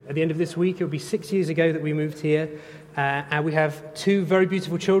At the end of this week, it'll be 6 years ago that we moved here. And we have two very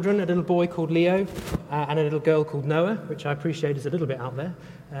beautiful children, a little boy called Leo and a little girl called Noah, which I appreciate is a little bit out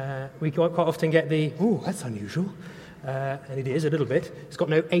there. We quite often get the, "Ooh, that's unusual." And it is a little bit. It's got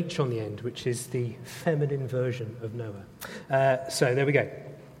no H on the end, which is the feminine version of Noah. So there we go.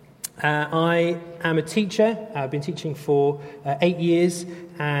 I am a teacher. I've been teaching for 8 years,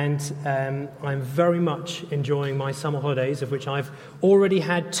 and I'm very much enjoying my summer holidays, of which I've already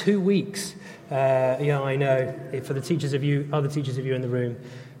had 2 weeks. I know, for the teachers of you, other teachers of you in the room,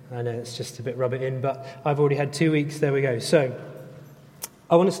 I know it's just a bit rub it in, but I've already had 2 weeks. There we go. So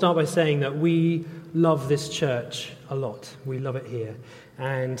I want to start by saying that we love this church a lot. We love it here,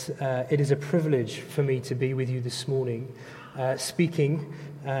 and it is a privilege for me to be with you this morning, speaking.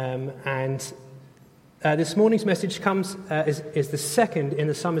 This morning's message is the second in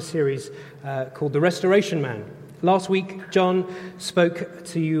the summer series called The Restoration Man. Last week, John spoke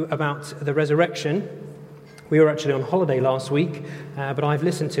to you about the resurrection. We were actually on holiday last week, but I've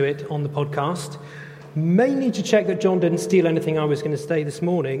listened to it on the podcast, mainly to check that John didn't steal anything I was going to say this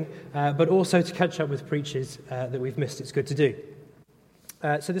morning, but also to catch up with preachers that we've missed. It's good to do.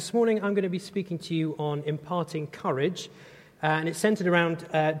 So this morning, I'm going to be speaking to you on imparting courage. And it's centered around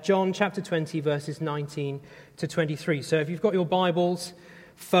John chapter 20, verses 19 to 23. So if you've got your Bibles,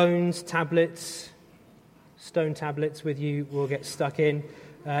 phones, tablets, stone tablets with you, we'll get stuck in.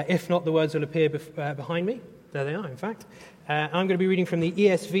 If not, the words will appear behind me. There they are, in fact. I'm going to be reading from the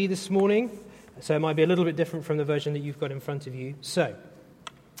ESV this morning, so it might be a little bit different from the version that you've got in front of you. So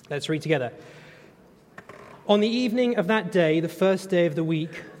let's read together. On the evening of that day, the first day of the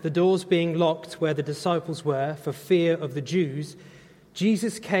week, the doors being locked where the disciples were for fear of the Jews,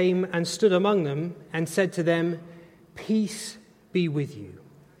 Jesus came and stood among them and said to them, "Peace be with you."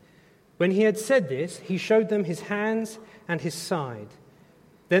 When he had said this, he showed them his hands and his side.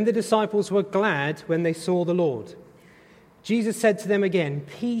 Then the disciples were glad when they saw the Lord. Jesus said to them again,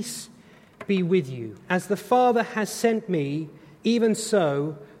 "Peace be with you. As the Father has sent me, even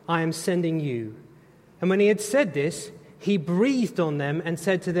so I am sending you." And when he had said this, he breathed on them and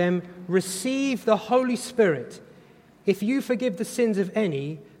said to them, "Receive the Holy Spirit. If you forgive the sins of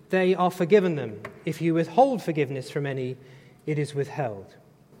any, they are forgiven them. If you withhold forgiveness from any, it is withheld."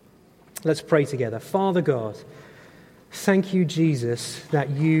 Let's pray together. Father God, thank you, Jesus,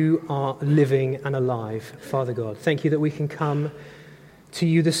 that you are living and alive, Father God. Thank you that we can come to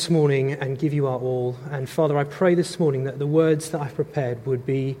you this morning and give you our all. And Father, I pray this morning that the words that I've prepared would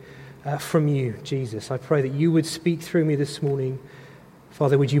be from you, Jesus. I pray that you would speak through me this morning.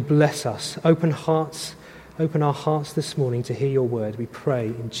 Father, would you bless us? Open our hearts this morning to hear your word. We pray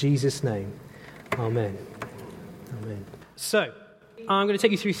in Jesus' name. Amen. Amen. So, I'm going to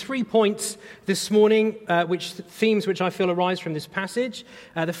take you through 3 points this morning, themes which I feel arise from this passage.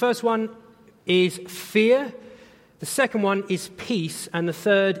 The first one is fear. The second one is peace. And the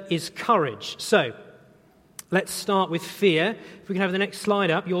third is courage. So, let's start with fear. If we can have the next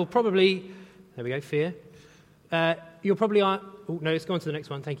slide up, there we go, fear. Let's go on to the next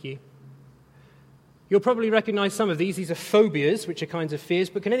one, thank you. You'll probably recognize some of these. These are phobias, which are kinds of fears,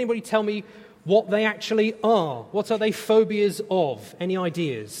 but can anybody tell me what they actually are? What are they phobias of? Any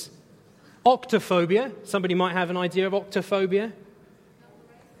ideas? Octophobia. Somebody might have an idea of octophobia.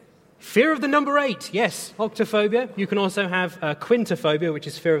 Fear of the number 8, yes, octophobia. You can also have quintophobia, which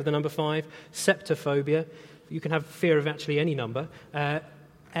is fear of the number 5, septophobia. You can have fear of actually any number.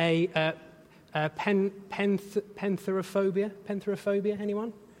 Pentherophobia,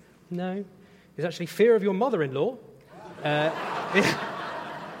 anyone? No? It's actually fear of your mother-in-law.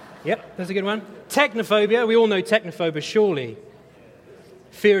 Yep, that's a good one. Technophobia, we all know technophobia, surely.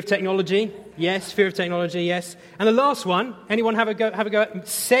 Fear of technology, yes. Fear of technology, yes. And the last one, anyone have a go at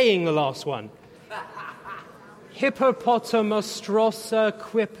saying the last one? Hippopotamostrosa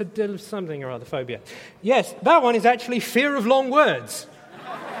quipedil something or other phobia. Yes, that one is actually fear of long words.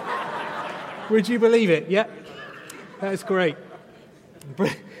 Would you believe it? Yeah, that's great.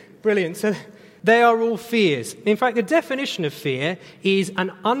 Brilliant. So they are all fears. In fact, the definition of fear is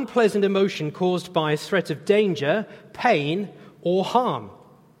an unpleasant emotion caused by a threat of danger, pain, or harm.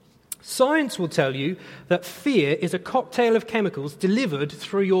 Science will tell you that fear is a cocktail of chemicals delivered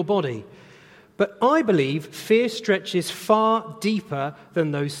through your body. But I believe fear stretches far deeper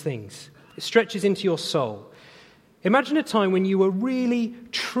than those things. It stretches into your soul. Imagine a time when you were really,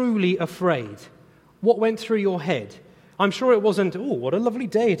 truly afraid. What went through your head? I'm sure it wasn't, "Oh, what a lovely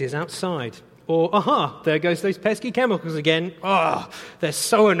day it is outside." Or, "Aha, there goes those pesky chemicals again. Oh, they're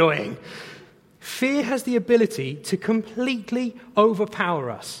so annoying." Fear has the ability to completely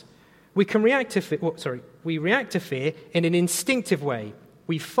overpower us. We react to fear in an instinctive way.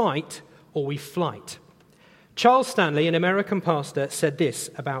 We fight or we flight. Charles Stanley, an American pastor, said this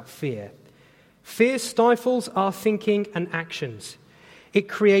about fear. Fear stifles our thinking and actions. It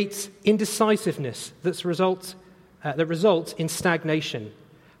creates indecisiveness that results in stagnation.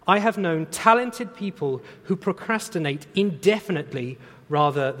 I have known talented people who procrastinate indefinitely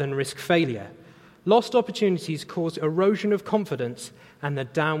rather than risk failure. Lost opportunities cause erosion of confidence, and the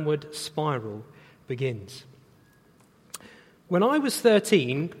downward spiral begins. When I was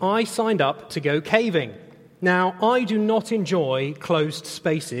 13, I signed up to go caving. Now, I do not enjoy closed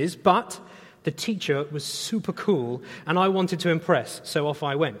spaces, but the teacher was super cool, and I wanted to impress, so off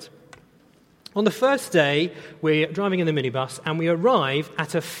I went. On the first day, we're driving in the minibus, and we arrive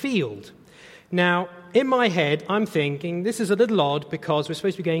at a field. Now, in my head, I'm thinking, this is a little odd because we're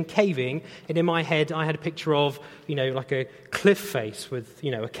supposed to be going caving, and in my head, I had a picture of, like a cliff face with,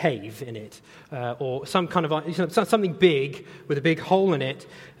 a cave in it, or some kind of, something big with a big hole in it.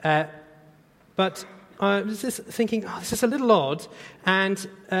 But I was just thinking, this is a little odd, and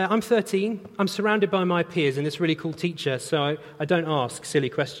I'm 13, I'm surrounded by my peers and this really cool teacher, so I don't ask silly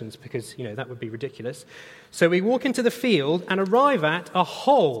questions because, that would be ridiculous. So we walk into the field and arrive at a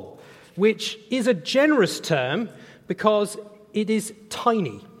hole, which is a generous term because it is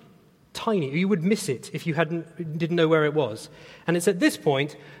tiny. Tiny. You would miss it if you didn't know where it was. And it's at this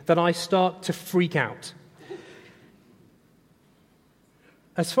point that I start to freak out.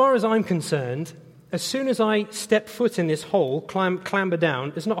 As far as I'm concerned, as soon as I step foot in this hole, clamber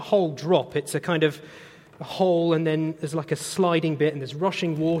down, there's not a whole drop, it's a kind of a hole and then there's like a sliding bit and there's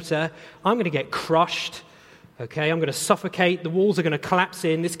rushing water. I'm going to get crushed, okay? I'm going to suffocate, the walls are going to collapse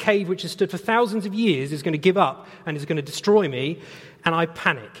in, this cave which has stood for thousands of years is going to give up and is going to destroy me, and I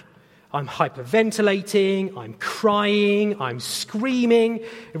panic. I'm hyperventilating, I'm crying, I'm screaming,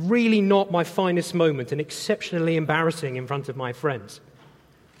 really not my finest moment and exceptionally embarrassing in front of my friends.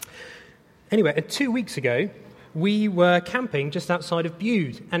 Anyway, 2 weeks ago, we were camping just outside of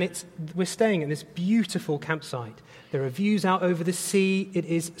Bude, and we're staying in this beautiful campsite. There are views out over the sea. It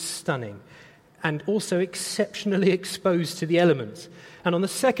is stunning, and also exceptionally exposed to the elements. And on the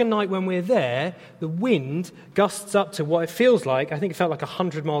second night when we're there, the wind gusts up to what it feels like. I think it felt like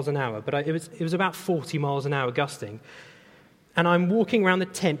 100 miles an hour, but it was about 40 miles an hour gusting. And I'm walking around the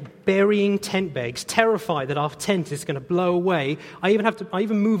tent, burying tent bags, terrified that our tent is going to blow away. I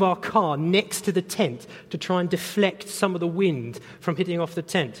even move our car next to the tent to try and deflect some of the wind from hitting off the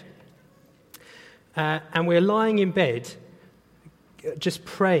tent. And we're lying in bed, just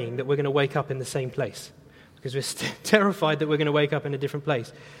praying that we're going to wake up in the same place, because we're terrified that we're going to wake up in a different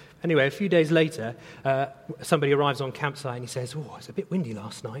place. Anyway, a few days later, somebody arrives on campsite and he says, "Oh, it's a bit windy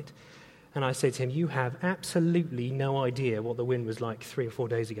last night." And I say to him, "You have absolutely no idea what the wind was like 3 or 4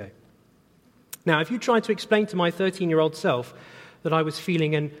 days ago." Now, if you tried to explain to my 13-year-old self that I was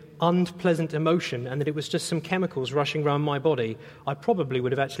feeling an unpleasant emotion and that it was just some chemicals rushing around my body, I probably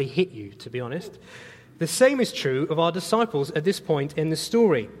would have actually hit you, to be honest. The same is true of our disciples at this point in the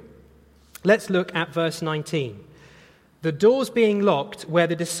story. Let's look at verse 19. The doors being locked where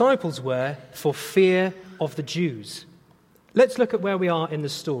the disciples were for fear of the Jews. Let's look at where we are in the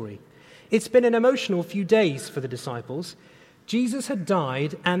story. It's been an emotional few days for the disciples. Jesus had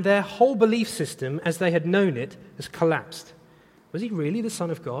died, and their whole belief system, as they had known it, has collapsed. Was he really the Son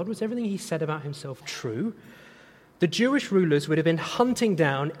of God? Was everything he said about himself true? The Jewish rulers would have been hunting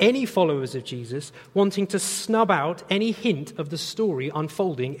down any followers of Jesus, wanting to snub out any hint of the story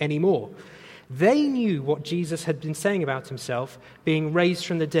unfolding anymore. They knew what Jesus had been saying about himself, being raised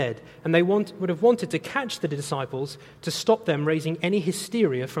from the dead, and they would have wanted to catch the disciples to stop them raising any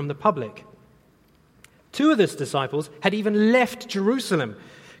hysteria from the public. 2 of the disciples had even left Jerusalem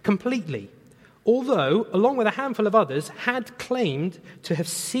completely, although, along with a handful of others, had claimed to have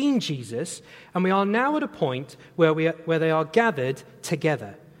seen Jesus, and we are now at a point where they are gathered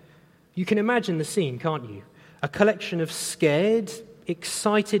together. You can imagine the scene, can't you? A collection of scared,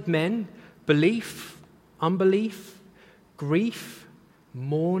 excited men, belief, unbelief, grief,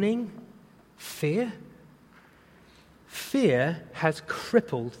 mourning, fear. Fear has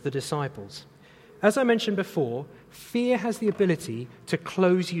crippled the disciples. As I mentioned before, fear has the ability to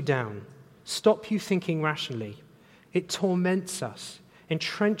close you down, stop you thinking rationally. It torments us,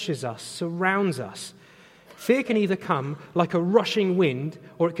 entrenches us, surrounds us. Fear can either come like a rushing wind,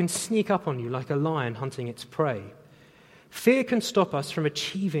 or it can sneak up on you like a lion hunting its prey. Fear can stop us from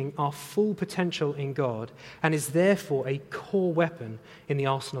achieving our full potential in God and is therefore a core weapon in the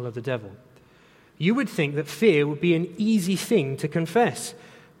arsenal of the devil. You would think that fear would be an easy thing to confess,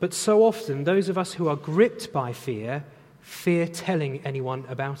 but so often those of us who are gripped by fear fear telling anyone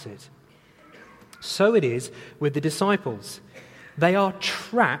about it. So it is with the disciples. They are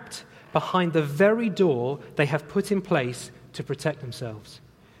trapped behind the very door they have put in place to protect themselves.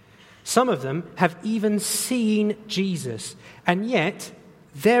 Some of them have even seen Jesus, and yet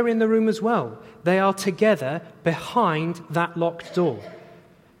they're in the room as well. They are together behind that locked door.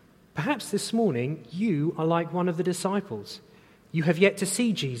 Perhaps this morning you are like one of the disciples. You have yet to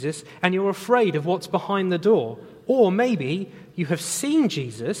see Jesus, and you're afraid of what's behind the door. Or maybe you have seen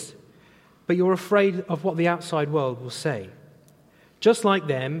Jesus, but you're afraid of what the outside world will say. Just like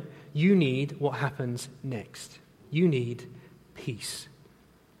them, you need what happens next. You need peace.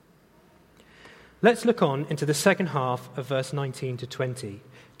 Let's look on into the second half of verse 19 to 20.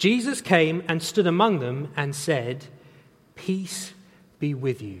 Jesus came and stood among them and said, "Peace be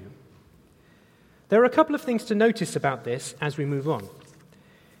with you." There are a couple of things to notice about this as we move on.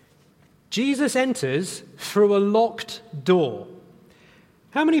 Jesus enters through a locked door.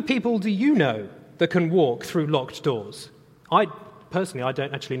 How many people do you know that can walk through locked doors? I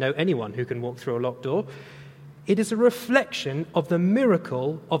don't actually know anyone who can walk through a locked door. It is a reflection of the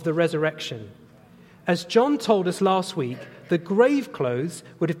miracle of the resurrection. As John told us last week, the grave clothes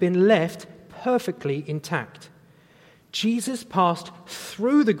would have been left perfectly intact. Jesus passed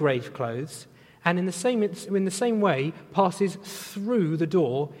through the grave clothes and in the same way passes through the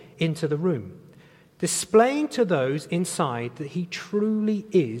door into the room, displaying to those inside that he truly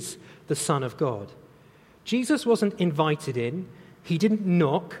is the Son of God. Jesus wasn't invited in. He didn't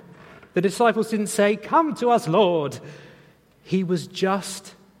knock. The disciples didn't say, "Come to us, Lord." He was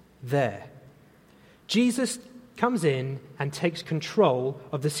just there. Jesus comes in and takes control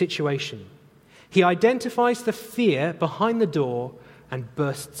of the situation. He identifies the fear behind the door and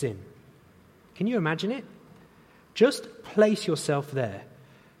bursts in. Can you imagine it? Just place yourself there.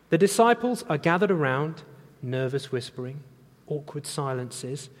 The disciples are gathered around, nervous whispering, awkward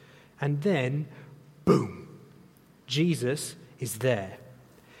silences, and then, boom, Jesus is there.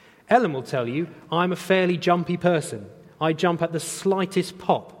 Ellen will tell you, I'm a fairly jumpy person. I jump at the slightest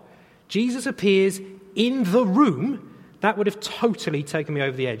pop. Jesus appears in the room. That would have totally taken me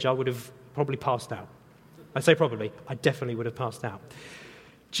over the edge. I would have probably passed out. I say probably. I definitely would have passed out.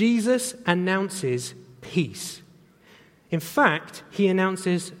 Jesus announces peace. In fact, he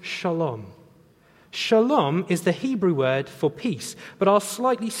announces shalom. Shalom is the Hebrew word for peace, but our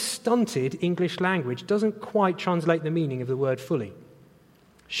slightly stunted English language doesn't quite translate the meaning of the word fully.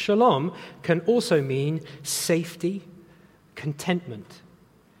 Shalom can also mean safety, contentment,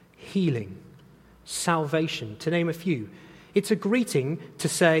 healing, salvation, to name a few. It's a greeting to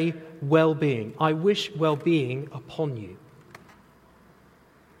say well-being. I wish well-being upon you.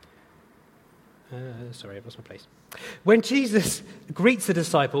 I've lost my place. When Jesus greets the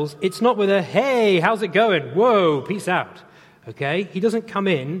disciples, it's not with a, "Hey, how's it going? Whoa, peace out." Okay? He doesn't come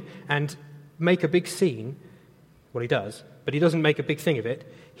in and make a big scene. Well, he does, but he doesn't make a big thing of it.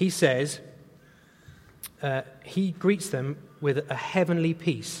 He says, he greets them with a heavenly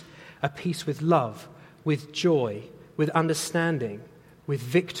peace, a peace with love, with joy, with understanding, with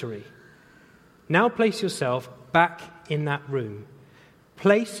victory. Now place yourself back in that room.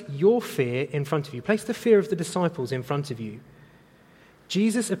 Place your fear in front of you. Place the fear of the disciples in front of you.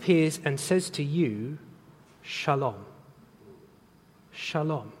 Jesus appears and says to you, "Shalom."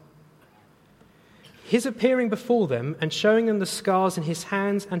 Shalom. His appearing before them and showing them the scars in his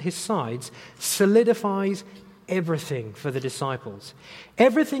hands and his sides solidifies everything for the disciples.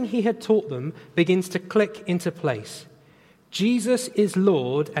 Everything he had taught them begins to click into place. Jesus is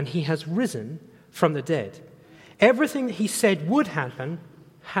Lord and he has risen from the dead. Everything that he said would happen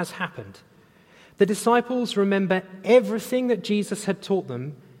has happened. The disciples remember everything that Jesus had taught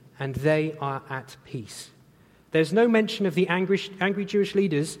them, and they are at peace. There's no mention of the angry Jewish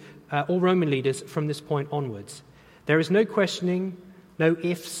leaders or Roman leaders from this point onwards. There is no questioning, no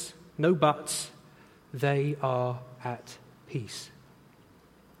ifs, no buts. They are at peace.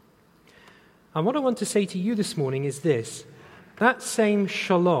 And what I want to say to you this morning is this: that same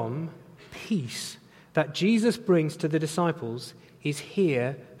shalom, peace, that Jesus brings to the disciples is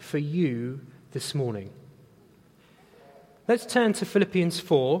here for you this morning. Let's turn to Philippians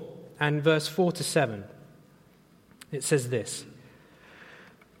 4 and verse 4 to 7. It says this: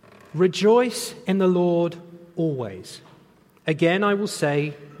 "Rejoice in the Lord always. Again I will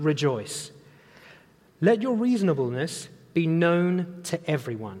say, rejoice. Let your reasonableness be known to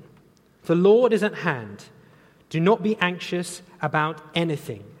everyone. The Lord is at hand. Do not be anxious about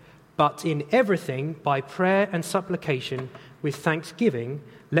anything, but in everything, by prayer and supplication, with thanksgiving,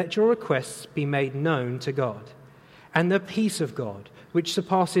 let your requests be made known to God. And the peace of God, which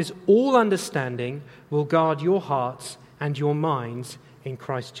surpasses all understanding, will guard your hearts and your minds in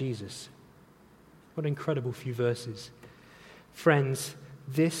Christ Jesus." What an incredible few verses. Friends,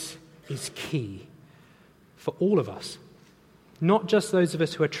 this is key for all of us, not just those of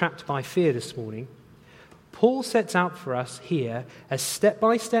us who are trapped by fear this morning. Paul sets out for us here a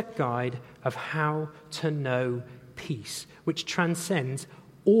step-by-step guide of how to know peace, which transcends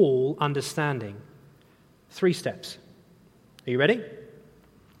all understanding. 3 steps. Are you ready?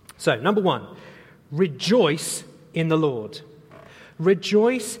 So, number 1, rejoice in the Lord.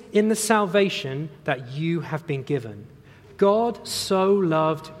 Rejoice in the salvation that you have been given. God so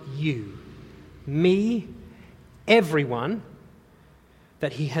loved you, me, everyone,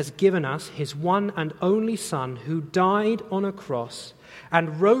 that he has given us his one and only Son, who died on a cross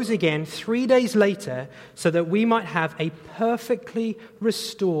and rose again 3 days later so that we might have a perfectly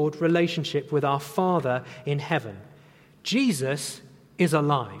restored relationship with our Father in heaven. Jesus is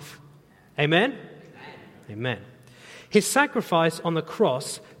alive. Amen? Amen. His sacrifice on the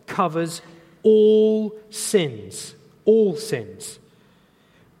cross covers all sins. All sins.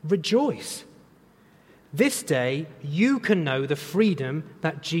 Rejoice. This day, you can know the freedom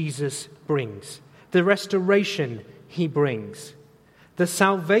that Jesus brings, the restoration he brings, the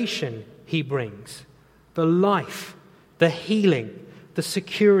salvation he brings, the life, the healing, the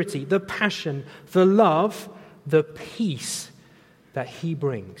security, the passion, the love, the peace that he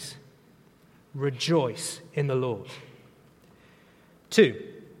brings. Rejoice in the Lord. 2,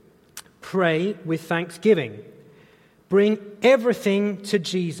 pray with thanksgiving. Bring everything to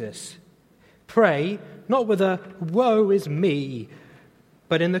Jesus. Pray not with a woe is me,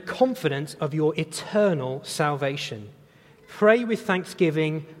 but in the confidence of your eternal salvation. Pray with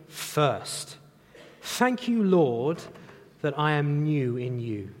thanksgiving first. Thank you, Lord, that I am new in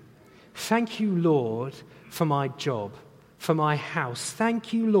you. Thank you, Lord, for my job, for my house.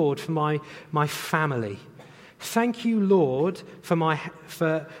 Thank you, Lord, for my family. Thank you, Lord,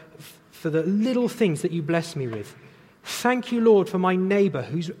 for the little things that you bless me with. Thank you, Lord, for my neighbor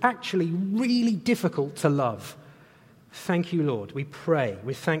who's actually really difficult to love. Thank you, Lord. We pray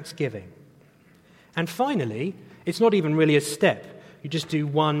with thanksgiving. And finally, it's not even really a step. You just do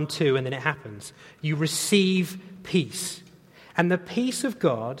 1, 2, and then it happens. You receive peace. And the peace of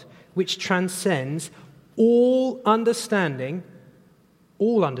God, which transcends all understanding,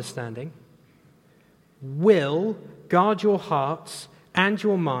 will guard your hearts and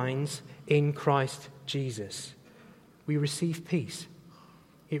your minds in Christ Jesus. We receive peace.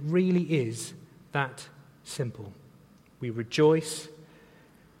 It really is that simple. We rejoice,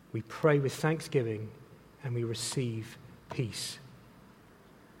 we pray with thanksgiving, and we receive peace.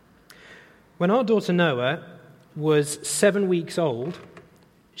 When our daughter Noah was 7 weeks old,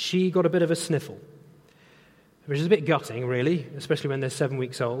 she got a bit of a sniffle, which is a bit gutting, really, especially when they're 7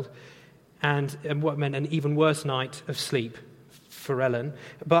 weeks old, and what meant an even worse night of sleep for Ellen.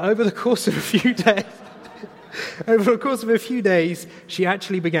 But over the course of a few days, she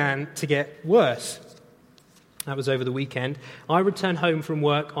actually began to get worse. That was over the weekend. I returned home from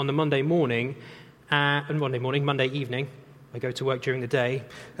work on the Monday evening. I go to work during the day.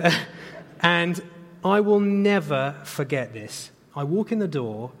 And I will never forget this. I walk in the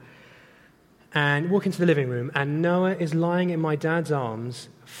door and walk into the living room, and Noah is lying in my dad's arms,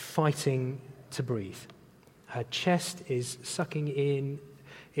 fighting to breathe. Her chest is sucking in.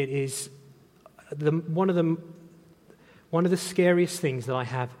 It is one of the scariest things that I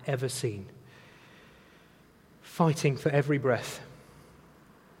have ever seen. Fighting for every breath.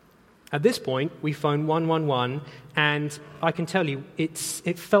 At this point, we phoned 111, and I can tell you, it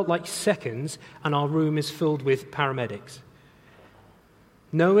felt like seconds, and our room is filled with paramedics.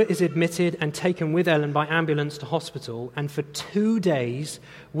 Noah is admitted and taken with Ellen by ambulance to hospital, and for 2 days,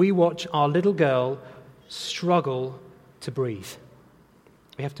 we watch our little girl struggle to breathe.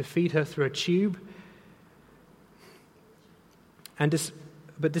 We have to feed her through a tube.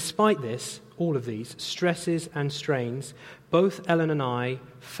 But despite this, all of these stresses and strains, both Ellen and I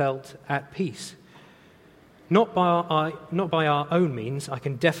felt at peace. Not by our own means, I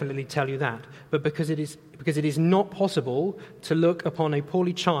can definitely tell you that, but because it is not possible to look upon a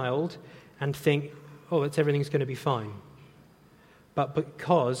poorly child and think, oh, everything's going to be fine. But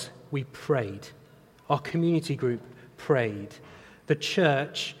because we prayed, our community group prayed, the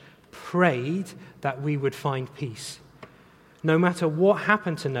church prayed that we would find peace. No matter what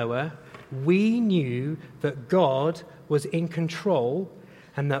happened to Noah, we knew that God was in control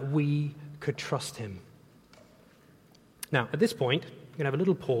and that we could trust him. Now, at this point, we're going to have a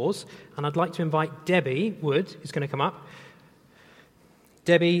little pause, and I'd like to invite Debbie Wood, who's going to come up.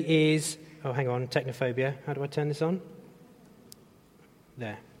 Debbie is, technophobia. How do I turn this on?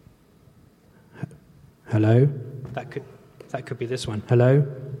 There. Hello? That could be this one. Hello?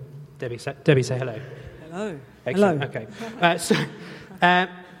 Debbie, say hello. Hello. Excellent. Hello.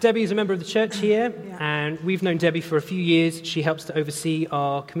 Okay. Debbie is a member of the church here, Yeah. and we've known Debbie for a few years. She helps to oversee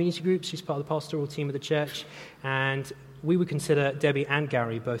our community groups. She's part of the pastoral team of the church, and we would consider Debbie and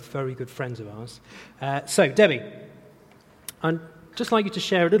Gary both very good friends of ours. So, Debbie, I'd just like you to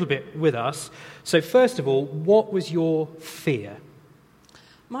share a little bit with us. So, first of all, what was your fear?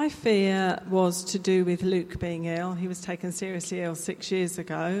 My fear was to do with Luke being ill. He was taken seriously ill 6 years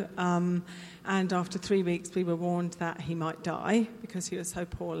ago, and after 3 weeks we were warned that he might die because he was so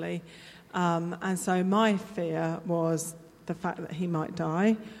poorly. And so my fear was the fact that he might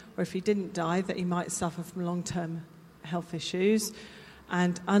die, or if he didn't die, that he might suffer from long-term health issues,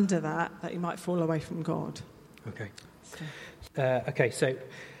 and under that he might fall away from God. Okay. So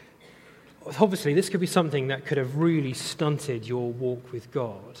obviously this could be something that could have really stunted your walk with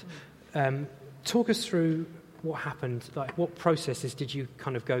God. Talk us through what happened. Like, what processes did you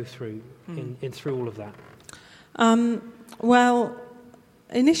kind of go through in through all of that? Well,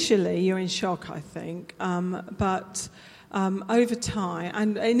 initially you're in shock, I think, but over time,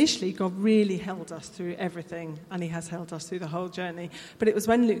 and initially God really held us through everything, and he has held us through the whole journey. But it was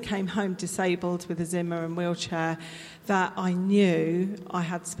when Luke came home disabled with a Zimmer and wheelchair that I knew I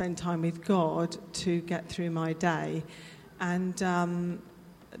had to spend time with God to get through my day. And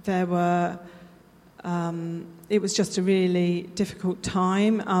it was just a really difficult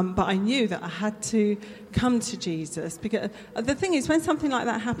time, but I knew that I had to come to Jesus. Because the thing is, when something like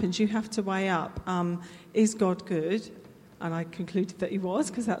that happens, you have to weigh up, is God good? And I concluded that he was,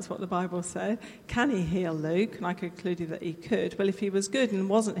 because that's what the Bible said. Can he heal Luke? And I concluded that he could. Well, if he was good and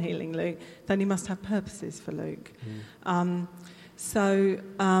wasn't healing Luke, then he must have purposes for Luke. So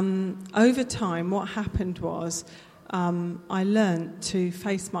over time, what happened was I learnt to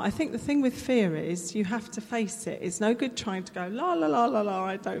face I think the thing with fear is you have to face it. It's no good trying to go, la, la, la, la, la,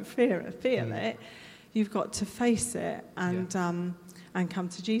 I don't feel it. You've got to face it and come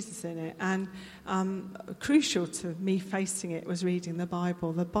to Jesus in it. And crucial to me facing it was reading the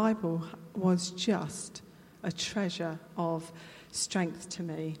Bible. The Bible was just a treasure of strength to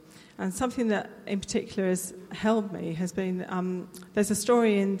me. And something that in particular has held me has been, there's a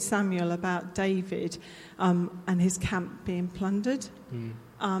story in Samuel about David and his camp being plundered.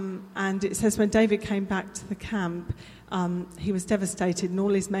 And it says when David came back to the camp, he was devastated, and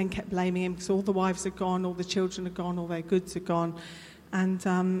all his men kept blaming him because all the wives had gone, all the children had gone, all their goods had gone.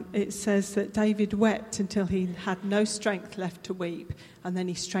 And it says that David wept until he had no strength left to weep, and then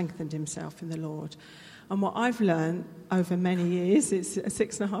he strengthened himself in the Lord. And what I've learned over many years, it's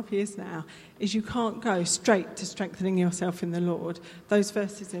 6.5 years now, is you can't go straight to strengthening yourself in the Lord. Those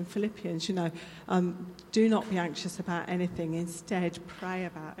verses in Philippians, do not be anxious about anything. Instead, pray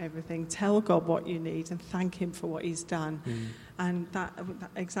about everything. Tell God what you need and thank him for what he's done. And that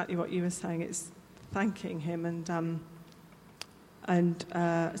exactly what you were saying, it's thanking him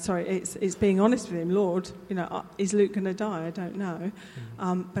it's being honest with him. Lord, is Luke going to die? I don't know.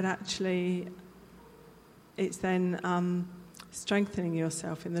 But actually, it's then strengthening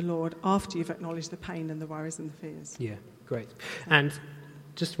yourself in the Lord after you've acknowledged the pain and the worries and the fears. Yeah, great. And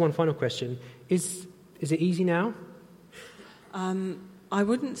just one final question. Is it easy now? I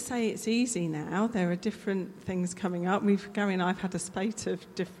wouldn't say it's easy now. There are different things coming up. Gary and I have had a spate of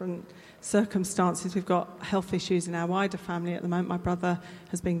different circumstances. We've got health issues in our wider family at the moment. My brother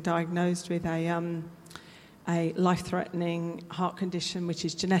has been diagnosed with a life-threatening heart condition, which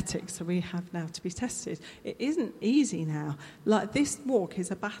is genetic, so we have now to be tested. It isn't easy now. Like, this walk is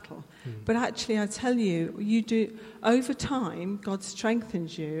a battle. But actually, I tell you, over time, God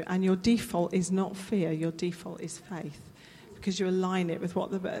strengthens you, and your default is not fear, your default is faith, because you align it with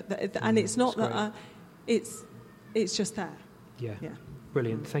what and it's not that it's just there. Yeah.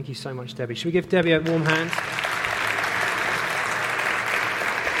 Brilliant. Thank you so much, Debbie. Should we give Debbie a warm hand?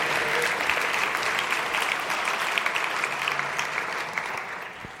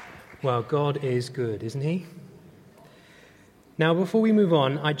 Well, God is good, isn't he? Now, before we move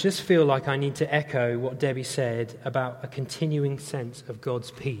on, I just feel like I need to echo what Debbie said about a continuing sense of God's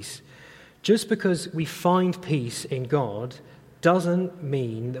peace. Just because we find peace in God doesn't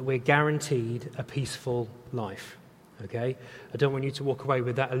mean that we're guaranteed a peaceful life, okay? I don't want you to walk away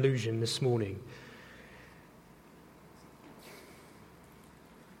with that illusion this morning.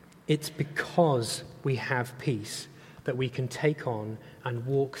 It's because we have peace that we can take on and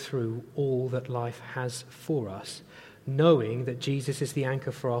walk through all that life has for us, knowing that Jesus is the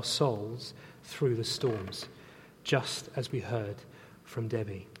anchor for our souls through the storms, just as we heard from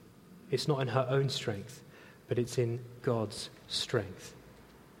Debbie. It's not in her own strength, but it's in God's strength.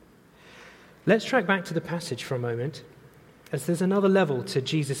 Let's track back to the passage for a moment, as there's another level to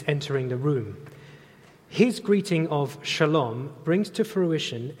Jesus entering the room. His greeting of shalom brings to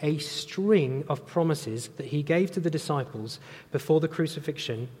fruition a string of promises that he gave to the disciples before the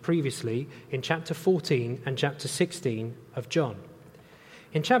crucifixion previously in chapter 14 and chapter 16 of John.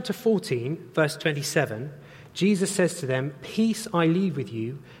 In chapter 14, verse 27, Jesus says to them, "Peace I leave with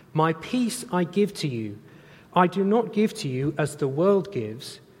you, my peace I give to you. I do not give to you as the world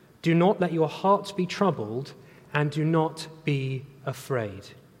gives. Do not let your hearts be troubled, and do not be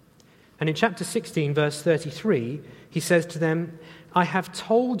afraid." And in chapter 16, verse 33, he says to them, "I have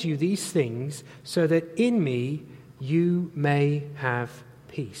told you these things so that in me you may have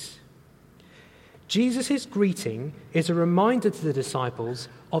peace." Jesus' greeting is a reminder to the disciples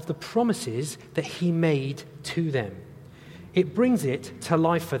of the promises that he made to them. It brings it to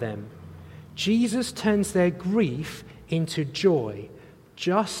life for them. Jesus turns their grief into joy,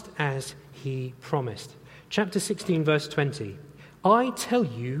 just as he promised. Chapter 16, verse 20. "I tell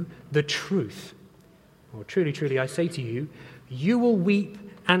you the truth, or truly, truly, I say to you, you will weep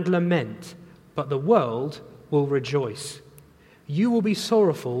and lament, but the world will rejoice. You will be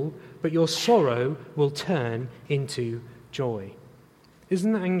sorrowful, but your sorrow will turn into joy."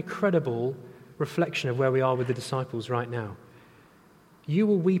 Isn't that an incredible reflection of where we are with the disciples right now? You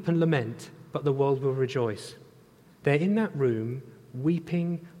will weep and lament, but the world will rejoice. They're in that room,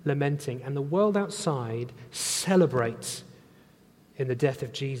 weeping, lamenting, and the world outside celebrates in the death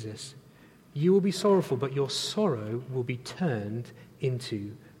of Jesus. You will be sorrowful, but your sorrow will be turned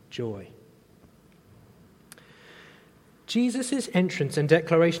into joy. Jesus' entrance and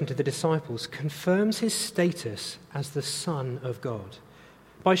declaration to the disciples confirms his status as the Son of God.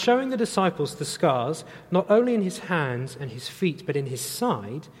 By showing the disciples the scars, not only in his hands and his feet, but in his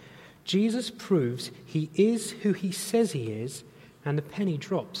side, Jesus proves he is who he says he is, and the penny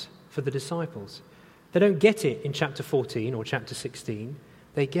drops for the disciples. They don't get it in chapter 14 or chapter 16.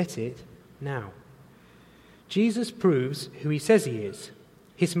 They get it now. Jesus proves who he says he is.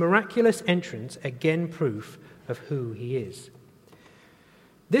 His miraculous entrance, again proof of who he is.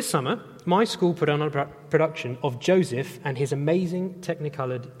 This summer, my school put on a production of Joseph and his amazing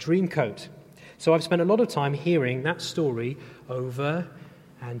technicolored dream coat. So I've spent a lot of time hearing that story over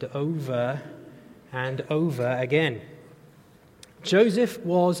and over and over again. Joseph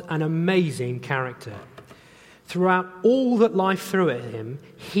was an amazing character. Throughout all that life threw at him,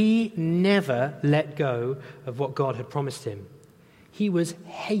 he never let go of what God had promised him. He was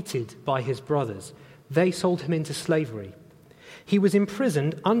hated by his brothers. They sold him into slavery. He was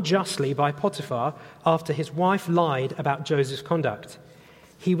imprisoned unjustly by Potiphar after his wife lied about Joseph's conduct.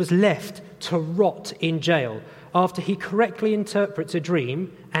 He was left to rot in jail after he correctly interprets a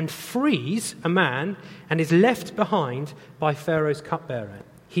dream and frees a man and is left behind by Pharaoh's cupbearer.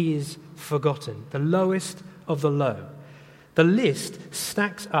 He is forgotten, the lowest of the low. The list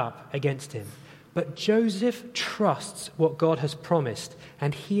stacks up against him. But Joseph trusts what God has promised,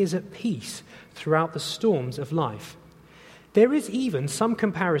 and he is at peace throughout the storms of life. There is even some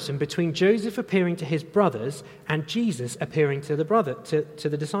comparison between Joseph appearing to his brothers and Jesus appearing to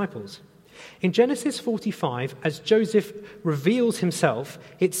the disciples. In Genesis 45, as Joseph reveals himself,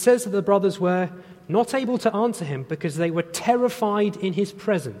 it says that the brothers were not able to answer him because they were terrified in his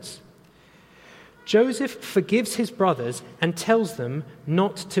presence. Joseph forgives his brothers and tells them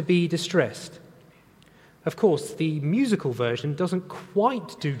not to be distressed. Of course, the musical version doesn't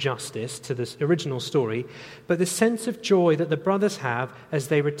quite do justice to this original story, but the sense of joy that the brothers have as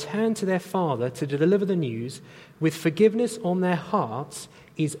they return to their father to deliver the news with forgiveness on their hearts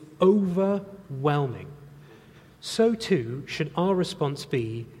is overwhelming. So too should our response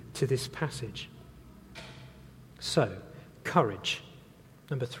be to this passage. So, courage.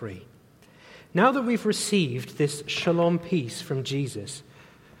 Number 3. Now that we've received this shalom peace from Jesus,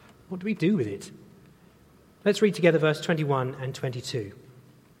 what do we do with it? Let's read together verse 21 and 22.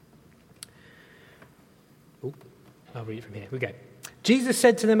 I'll read it from here. We go. Jesus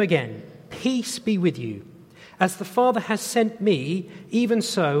said to them again, "Peace be with you. As the Father has sent me, even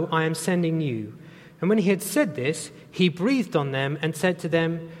so I am sending you." And when he had said this, he breathed on them and said to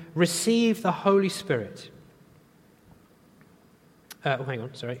them, "Receive the Holy Spirit."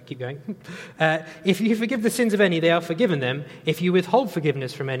 Keep going. If you forgive the sins of any, they are forgiven them. If you withhold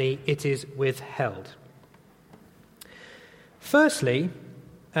forgiveness from any, it is withheld. Firstly,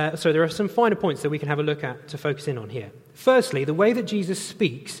 there are some finer points that we can have a look at to focus in on here. Firstly, the way that Jesus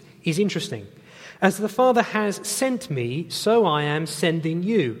speaks is interesting. As the Father has sent me, so I am sending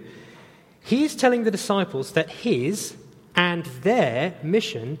you. He is telling the disciples that his and their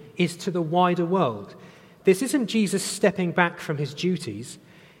mission is to the wider world. This isn't Jesus stepping back from his duties.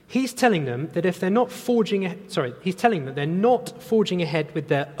 He's telling them that they're not forging ahead with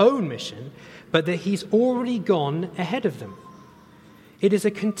their own mission, but that he's already gone ahead of them. It is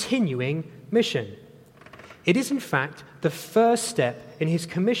a continuing mission. It is, in fact, the first step in his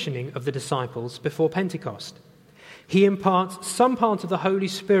commissioning of the disciples before Pentecost. He imparts some part of the Holy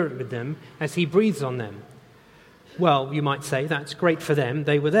Spirit with them as he breathes on them. Well, you might say that's great for them,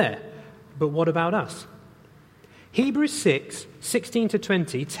 they were there. But what about us? Hebrews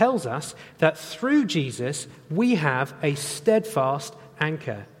 6:16-20 tells us that through Jesus we have a steadfast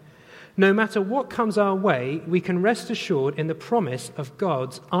anchor. No matter what comes our way, we can rest assured in the promise of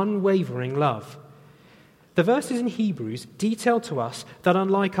God's unwavering love. The verses in Hebrews detail to us that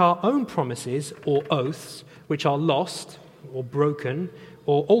unlike our own promises or oaths, which are lost or broken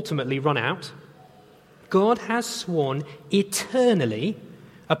or ultimately run out, God has sworn eternally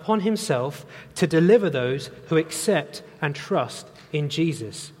upon himself to deliver those who accept and trust in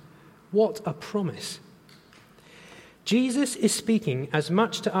Jesus. What a promise! Jesus is speaking as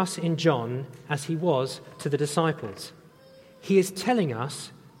much to us in John as he was to the disciples. He is telling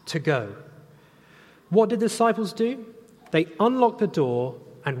us to go. What did the disciples do? They unlocked the door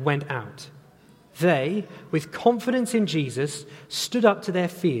and went out. They, with confidence in Jesus, stood up to their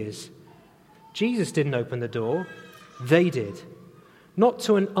fears. Jesus didn't open the door, they did. Not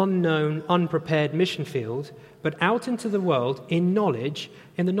to an unknown, unprepared mission field, but out into the world in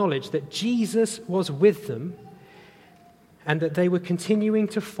the knowledge that Jesus was with them and that they were continuing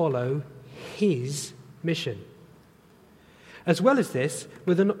to follow his mission. As well as this,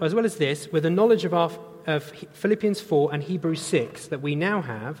 with the knowledge of Philippians 4 and Hebrews 6 that we now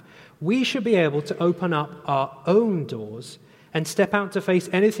have, we should be able to open up our own doors and step out to face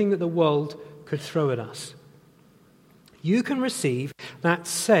anything that the world could throw at us. You can receive that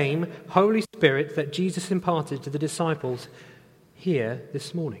same Holy Spirit that Jesus imparted to the disciples here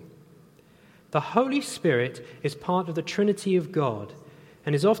this morning. The Holy Spirit is part of the Trinity of God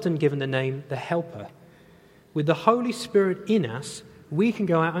and is often given the name the Helper. With the Holy Spirit in us, we can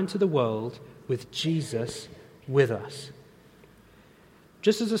go out into the world with Jesus with us.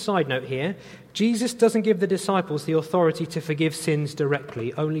 Just as a side note here, Jesus doesn't give the disciples the authority to forgive sins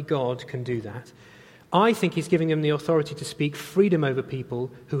directly. Only God can do that. I think he's giving them the authority to speak freedom over people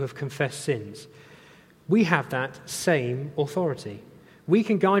who have confessed sins. We have that same authority. We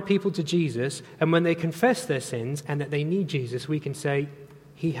can guide people to Jesus, and when they confess their sins and that they need Jesus, we can say,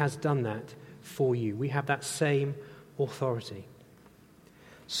 he has done that for you. We have that same authority.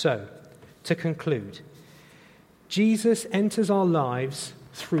 So, to conclude, Jesus enters our lives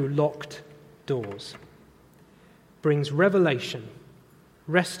through locked doors, brings revelation,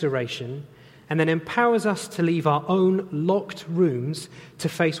 restoration, and then empowers us to leave our own locked rooms to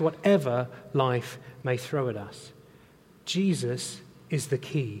face whatever life may throw at us. Jesus is the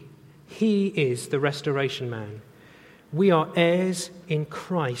key. He is the restoration man. We are heirs in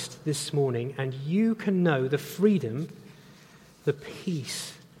Christ this morning, and you can know the freedom, the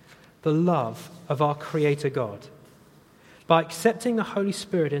peace, the love of our Creator God. By accepting the Holy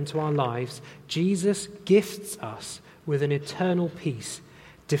Spirit into our lives, Jesus gifts us with an eternal peace,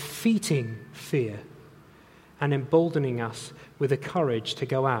 defeating fear and emboldening us with the courage to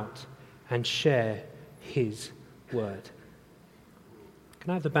go out and share his word.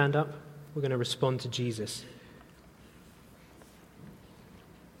 Can I have the band up? We're going to respond to Jesus.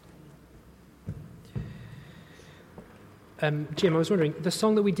 Jim, I was wondering, the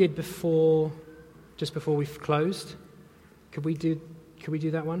song that we did just before we closed, could we do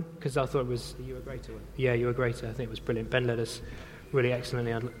that one? Because I thought it was You Were Greater. Yeah, You Were Greater. I think it was brilliant. Ben led us really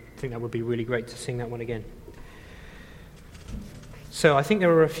excellently. I think that would be really great to sing that one again. So I think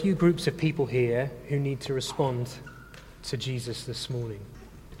there are a few groups of people here who need to respond to Jesus this morning.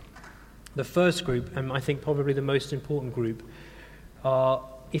 The first group, and I think probably the most important group, are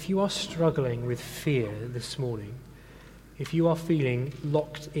if you are struggling with fear this morning, if you are feeling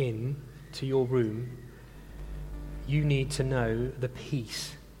locked in to your room, you need to know the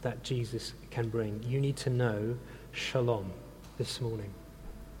peace that Jesus can bring. You need to know shalom this morning.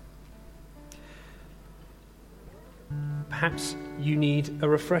 Perhaps you need a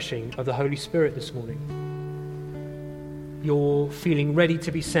refreshing of the Holy Spirit this morning. You're feeling ready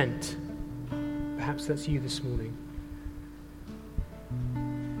to be sent. Perhaps that's you this morning.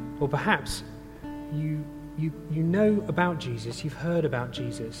 Or perhaps you know about Jesus, you've heard about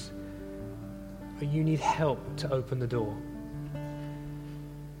Jesus, but you need help to open the door.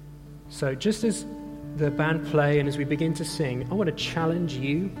 So just as the band play and as we begin to sing, I want to challenge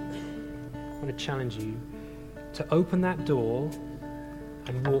you to open that door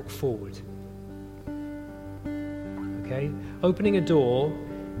and walk forward. Okay? Opening a door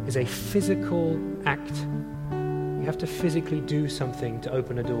is a physical act. You have to physically do something to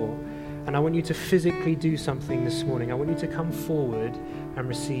open a door. And And I want you to physically do something this morning. I want you to come forward and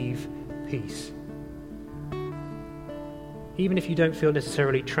receive peace. Even if you don't feel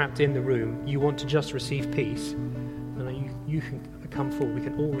necessarily trapped in the room, you want to just receive peace, and you can come forward. We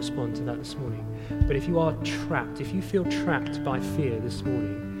can all respond to that this morning. But if you are trapped, if you feel trapped by fear this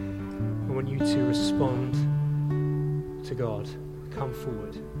morning, I want you to respond to God. Come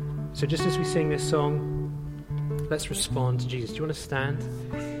forward. So just as we sing this song, let's respond to Jesus. Do you want to stand?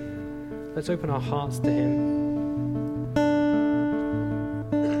 Let's open our hearts to him.